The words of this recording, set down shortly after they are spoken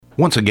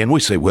Once again, we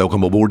say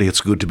welcome aboard.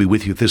 It's good to be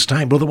with you this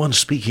time. Brother One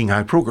speaking.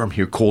 Our program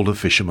here called A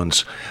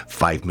Fisherman's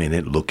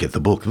 5-Minute Look at the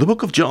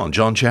Book of John,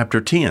 John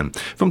chapter 10.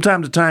 From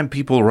time to time,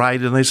 people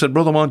write and they said,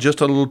 Brother One,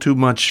 just a little too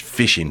much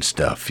fishing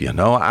stuff, you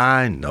know.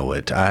 I know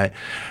it.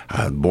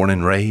 I'm born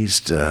and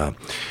raised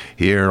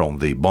here on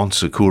the Bon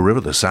Secours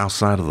River, the south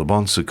side of the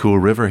Bon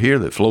Secours River here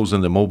that flows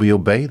into Mobile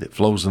Bay, that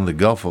flows in the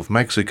Gulf of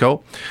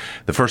Mexico.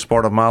 The first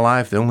part of my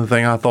life, the only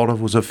thing I thought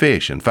of was a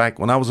fish. In fact,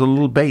 when I was a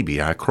little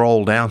baby, I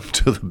crawled down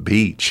to the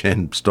beach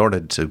and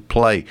started to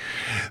play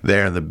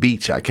there on the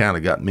beach. I kind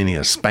of got many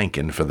a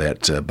spanking for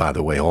that, by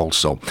the way,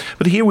 also.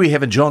 But here we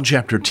have in John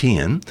chapter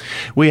 10,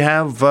 we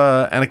have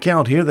an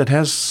account here that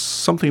has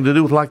something to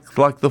do with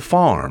like the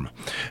farm.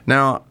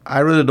 Now, I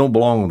really don't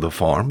belong on the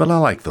farm, but I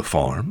like the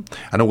farm.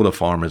 I know what a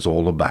farm is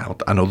all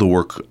about. I know the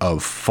work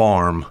of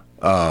farm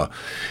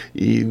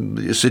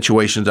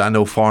situations. I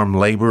know farm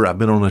labor. I've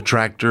been on a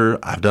tractor.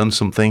 I've done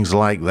some things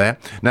like that.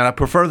 Now, I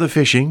prefer the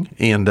fishing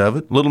end of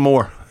it. A little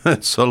more.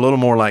 It's a little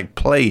more like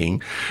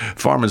playing.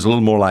 Farming is a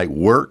little more like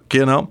work,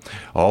 you know,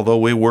 although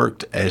we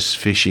worked as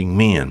fishing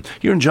men.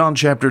 Here in John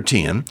chapter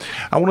 10,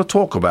 I want to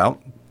talk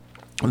about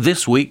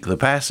this week, the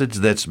passage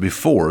that's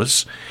before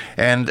us,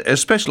 and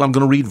especially I'm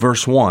going to read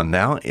verse 1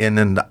 now, and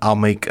then I'll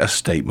make a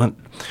statement.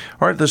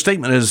 All right, the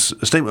statement is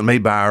a statement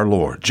made by our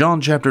Lord. John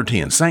chapter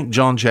 10, St.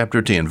 John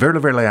chapter 10, Verily,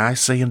 verily, I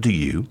say unto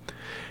you,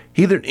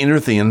 he that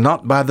entereth in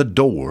not by the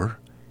door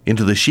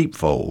into the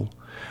sheepfold,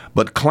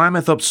 but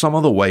climbeth up some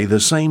other way, the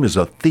same is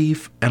a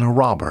thief and a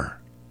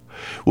robber.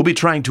 We'll be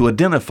trying to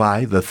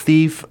identify the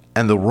thief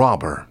and the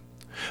robber.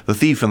 The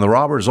thief and the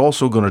robber is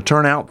also going to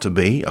turn out to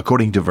be,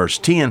 according to verse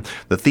 10,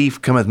 the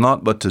thief cometh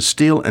not but to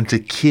steal and to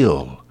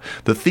kill.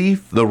 The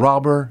thief, the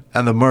robber,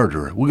 and the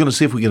murderer. We're going to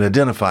see if we can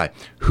identify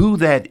who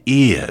that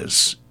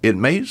is. It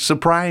may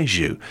surprise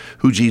you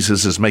who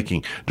Jesus is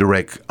making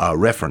direct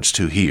reference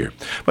to here.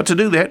 But to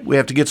do that, we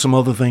have to get some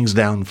other things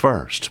down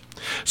first.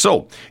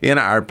 So, in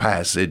our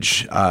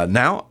passage,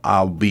 now,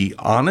 I'll be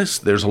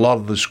honest, there's a lot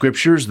of the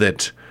scriptures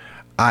that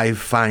I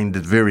find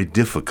it very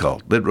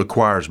difficult, that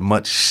requires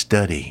much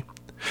study.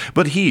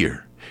 But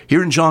here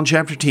in John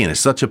chapter 10, it's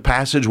such a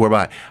passage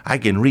whereby I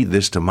can read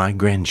this to my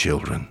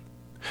grandchildren.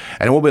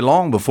 And it won't be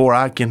long before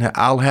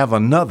I'll have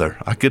another.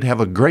 I could have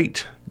a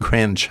great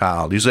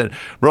grandchild. You said,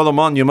 Brother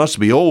Mon, you must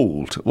be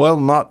old. Well,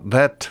 not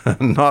that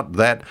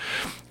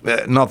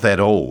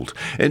old.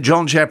 In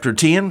John chapter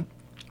 10,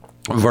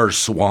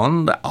 verse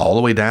 1, all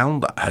the way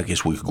down, I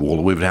guess we could go all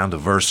the way down to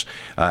verse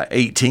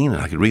 18,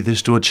 and I could read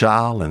this to a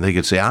child, and they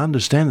could say, I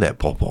understand that,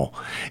 Papa.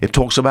 It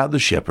talks about the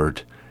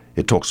shepherd.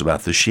 It talks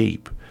about the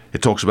sheep.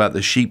 It talks about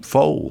the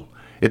sheepfold.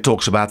 It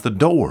talks about the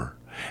door.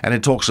 And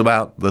it talks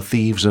about the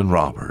thieves and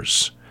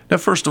robbers. Now,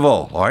 first of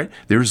all right,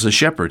 there's the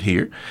shepherd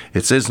here.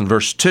 It says in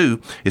verse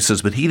 2, it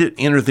says, But he that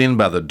entereth in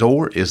by the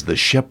door is the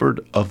shepherd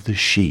of the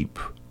sheep.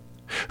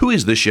 Who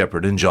is the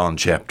shepherd in John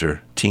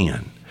chapter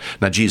 10?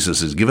 Now,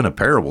 Jesus is given a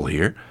parable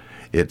here.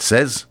 It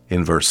says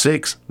in verse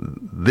 6,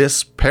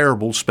 This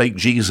parable spake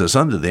Jesus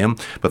unto them,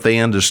 but they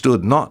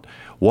understood not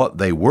what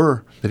they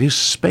were that he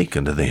spake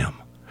unto them.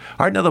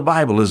 All right, now the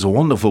Bible is a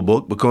wonderful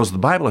book because the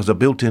Bible has a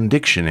built-in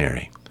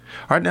dictionary.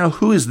 All right, now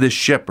who is this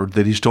shepherd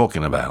that he's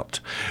talking about?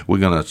 We're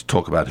going to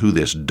talk about who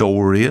this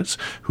door is,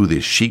 who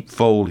this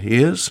sheepfold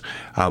is.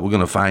 We're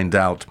going to find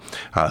out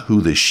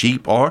who the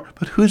sheep are,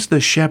 but who's the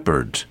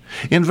shepherd?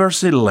 In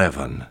verse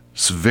 11,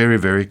 it's very,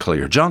 very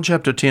clear. John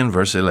chapter 10,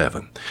 verse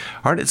 11.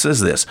 All right, it says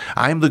this,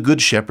 I am the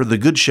good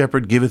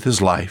shepherd giveth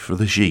his life for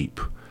the sheep.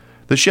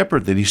 The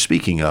shepherd that he's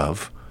speaking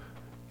of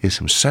is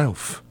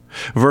himself.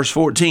 Verse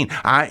 14,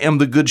 I am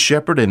the good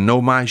shepherd and know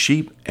my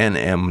sheep and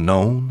am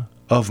known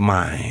of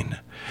mine.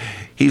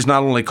 He's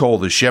not only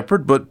called the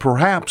shepherd, but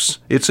perhaps,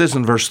 it says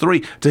in verse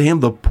 3, to him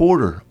the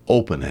porter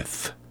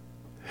openeth,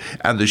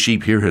 and the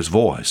sheep hear his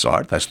voice. All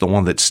right, that's the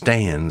one that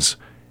stands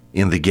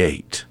in the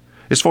gate.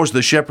 As far as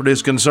the shepherd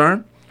is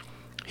concerned,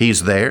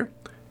 he's there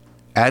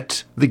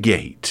at the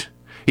gate.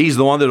 He's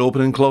the one that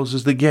opens and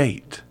closes the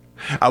gate.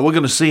 We're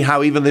going to see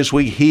how even this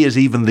week he is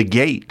even the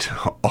gate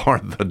or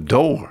the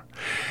door.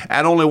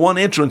 And only one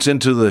entrance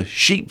into the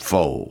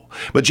sheepfold.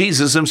 But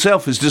Jesus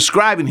himself is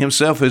describing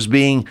himself as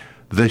being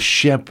the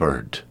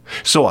shepherd.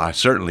 So I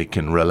certainly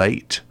can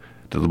relate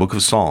to the book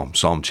of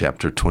Psalm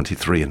chapter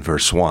 23 and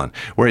verse 1,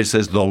 where it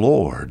says, The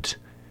Lord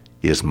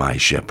is my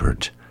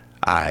shepherd.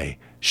 I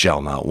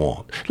shall not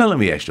want. Now let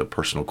me ask you a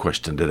personal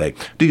question today.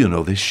 Do you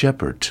know this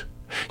shepherd?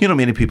 You know,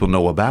 many people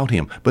know about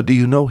him, but do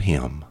you know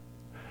him?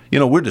 You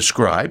know, we're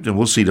described, and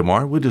we'll see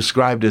tomorrow, we're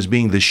described as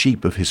being the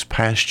sheep of his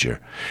pasture.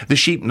 The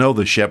sheep know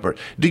the shepherd.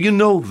 Do you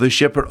know the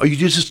shepherd, or you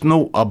just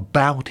know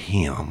about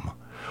him?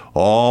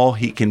 Oh,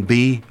 he can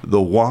be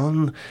the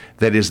one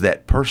that is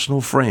that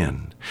personal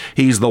friend.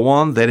 He's the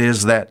one that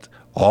is the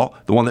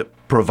one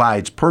that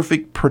provides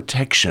perfect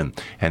protection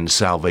and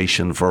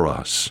salvation for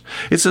us.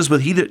 It says,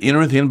 But he that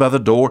entereth in by the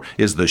door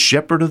is the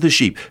shepherd of the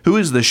sheep. Who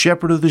is the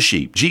shepherd of the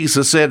sheep?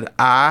 Jesus said,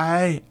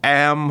 I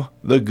am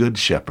the good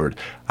shepherd.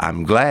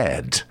 I'm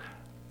glad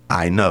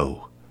I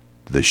know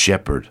the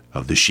shepherd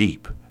of the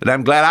sheep. And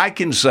I'm glad I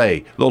can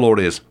say, the Lord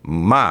is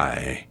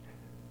my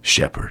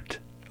shepherd.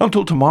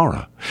 Until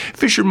tomorrow,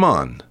 Fisher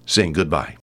Munn saying goodbye.